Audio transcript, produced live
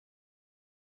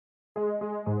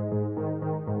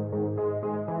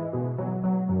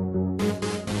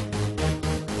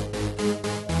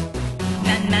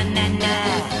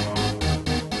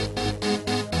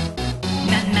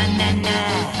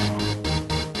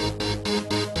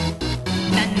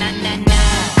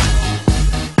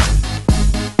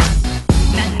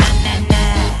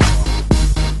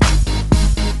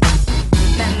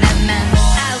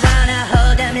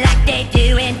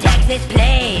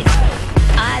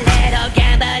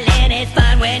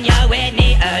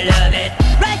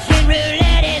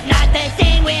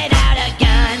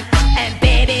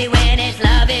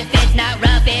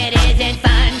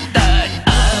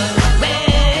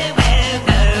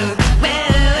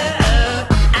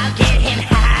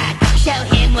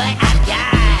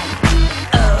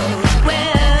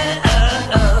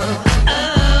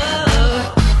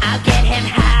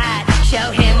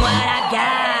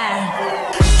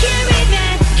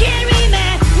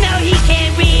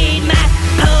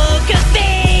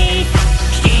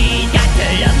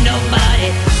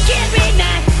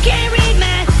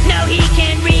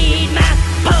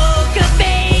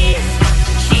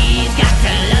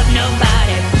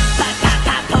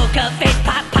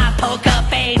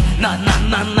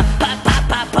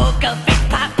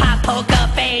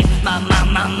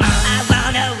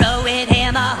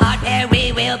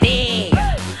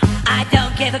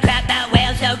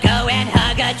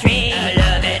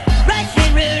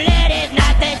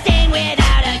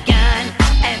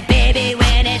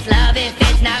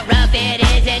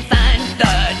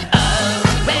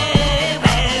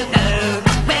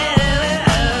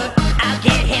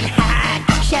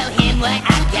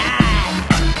I got.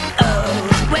 Oh,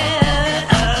 well,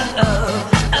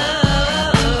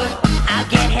 I'll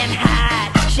get him hot,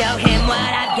 show him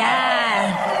what I've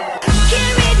got.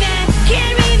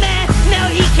 Can't read my, no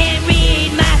he can't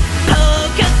read my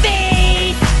poker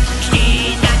face.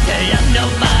 She's got to love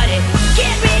nobody.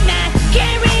 Can't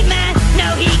read my, no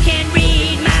he can't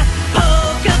read my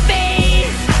poker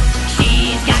face.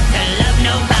 She's got to love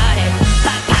nobody.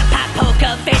 Pop, pop, pop,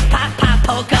 poker face, pop, pop,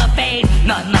 poker face.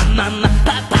 Ma, ma, ma, ma,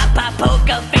 pop, pop, pop,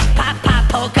 poker face, pop, pop,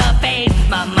 poker